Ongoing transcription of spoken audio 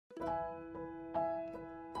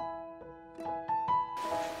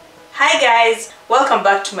Hi guys, welcome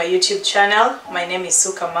back to my YouTube channel. My name is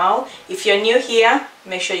Sukamau. If you're new here,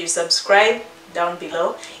 make sure you subscribe down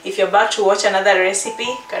below. If you're back to watch another recipe,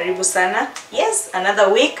 karibu sana. Yes,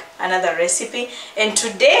 another week, another recipe. And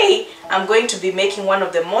today I'm going to be making one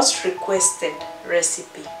of the most requested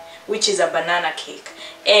recipe, which is a banana cake.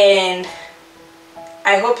 And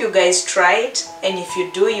I hope you guys try it, and if you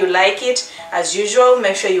do, you like it, as usual,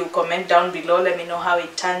 make sure you comment down below. Let me know how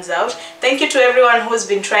it turns out. Thank you to everyone who's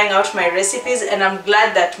been trying out my recipes, and I'm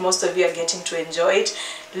glad that most of you are getting to enjoy it.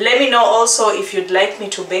 Let me know also if you'd like me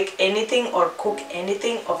to bake anything or cook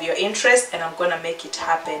anything of your interest, and I'm gonna make it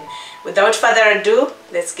happen. Without further ado,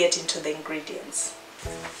 let's get into the ingredients.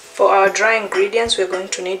 For our dry ingredients, we're going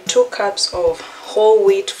to need 2 cups of whole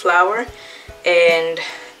wheat flour, and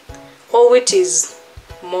whole wheat is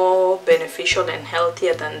more beneficial and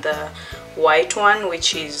healthier than the white one,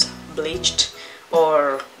 which is bleached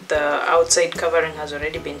or the outside covering has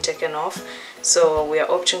already been taken off. So we are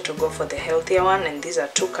opting to go for the healthier one, and these are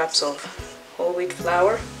 2 cups of whole wheat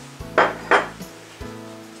flour.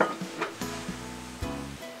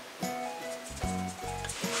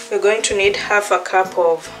 We're going to need half a cup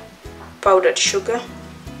of powdered sugar,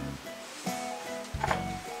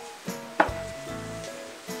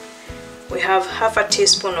 we have half a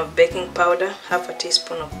teaspoon of baking powder, half a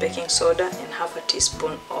teaspoon of baking soda, and half a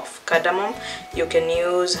teaspoon of cardamom. You can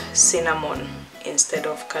use cinnamon instead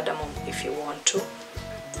of cardamom if you want to.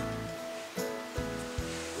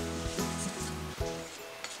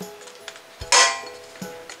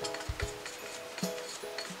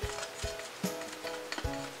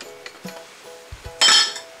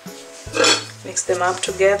 Mix them up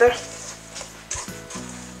together.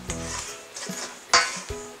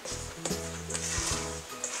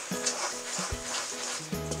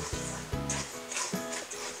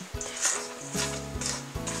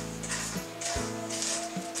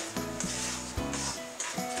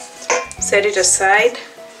 Set it aside.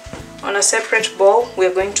 On a separate bowl,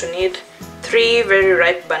 we're going to need 3 very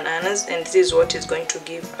ripe bananas, and this is what is going to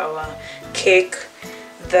give our cake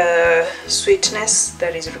the sweetness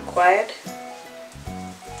that is required.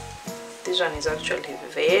 This one is actually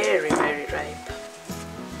very ripe.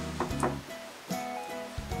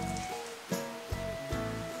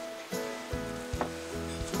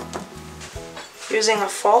 Using a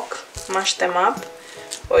fork, mash them up,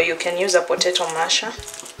 or you can use a potato masher.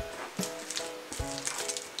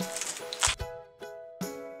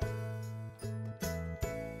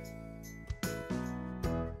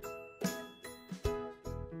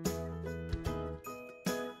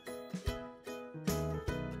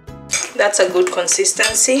 That's a good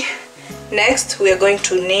consistency. Next, we are going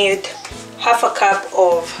to need half a cup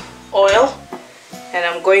of oil, and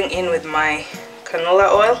I'm going in with my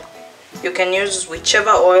canola oil. You can use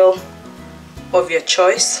whichever oil of your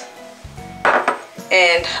choice,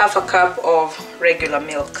 and half a cup of regular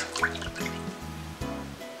milk.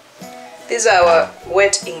 These are our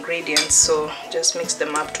wet ingredients, so just mix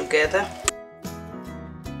them up together.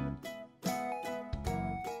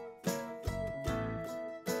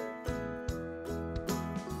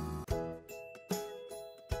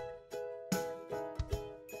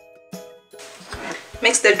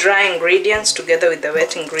 Mix the dry ingredients together with the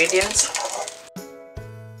wet ingredients.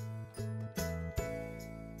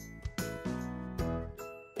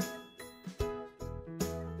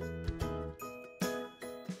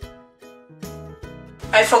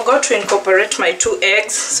 I forgot to incorporate my 2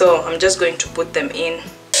 eggs, so I'm just going to put them in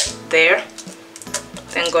there.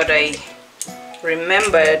 Thank God I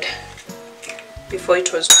remembered before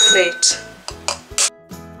it was too late.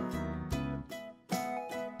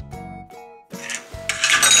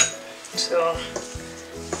 So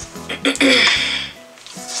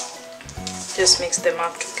just mix them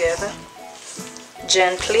up together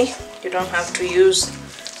gently. You don't have to use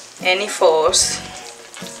any force.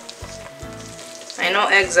 I know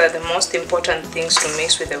eggs are the most important things to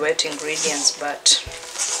mix with the wet ingredients, but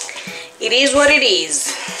it is what it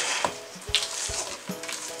is.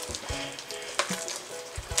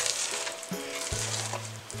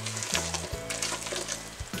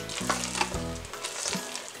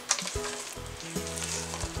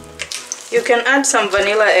 You can add some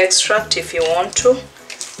vanilla extract if you want to.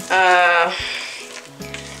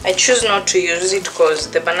 I choose not to use it because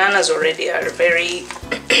the bananas already are very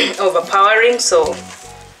overpowering, so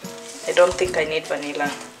I don't think I need vanilla.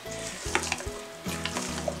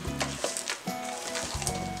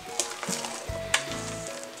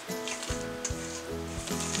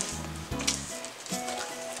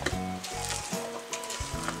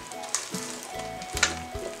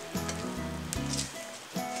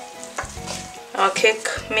 Our cake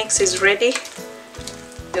mix is ready.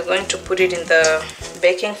 We're going to put it in the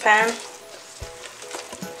baking pan.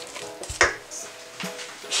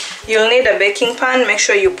 You'll need a baking pan. Make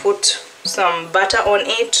sure you put some butter on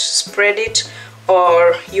it, spread it,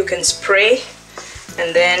 or you can spray,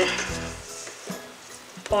 and then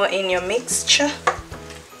pour in your mixture.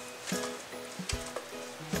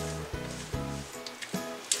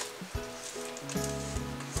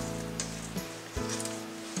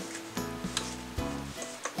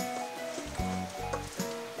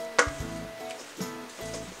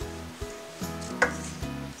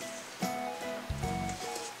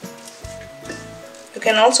 You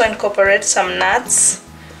can also incorporate some nuts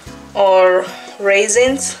or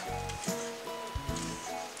raisins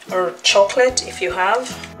or chocolate if you have.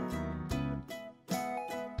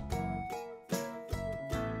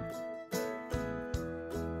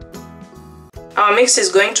 Our mix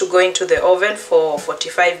is going to go into the oven for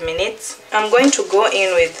 45 minutes. I'm going to go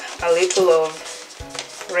in with a little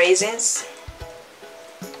of raisins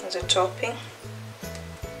as a topping.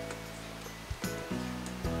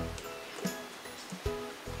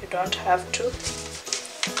 You don't have to,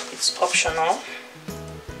 it's optional.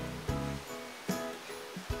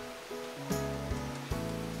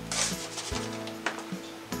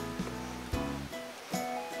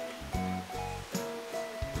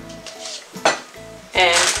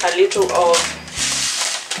 And a little of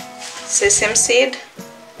sesame seed.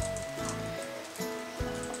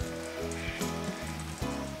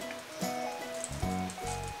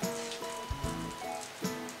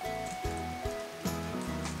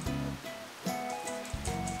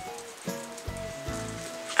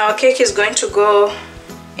 Our cake is going to go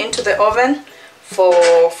into the oven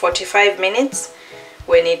for 45 minutes.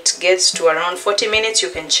 When it gets to around 40 minutes, you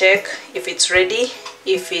can check if it's ready.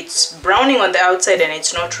 If it's browning on the outside and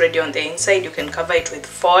it's not ready on the inside, you can cover it with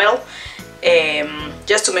foil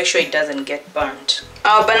just to make sure it doesn't get burnt.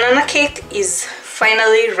 Our banana cake is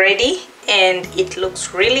finally ready and it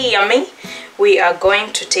looks really yummy. We are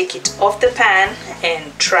going to take it off the pan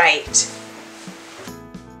and try it.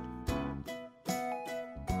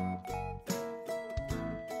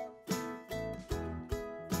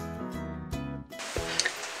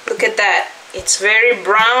 Look at that, it's very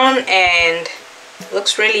brown and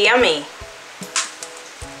looks really yummy.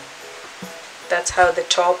 That's how the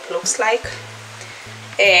top looks like,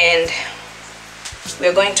 and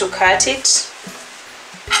we're going to cut it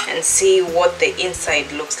and see what the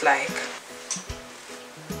inside looks like.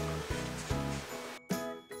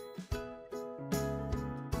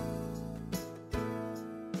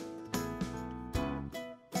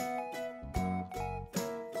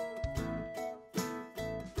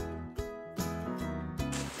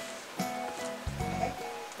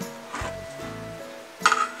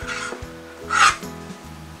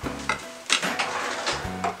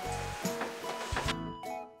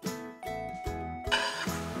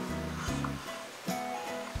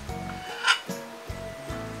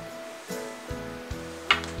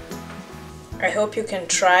 I hope you can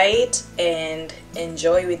try it and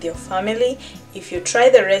enjoy with your family. If you try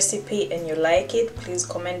the recipe and you like it, please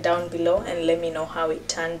comment down below and let me know how it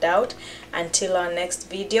turned out. Until our next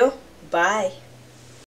video, bye.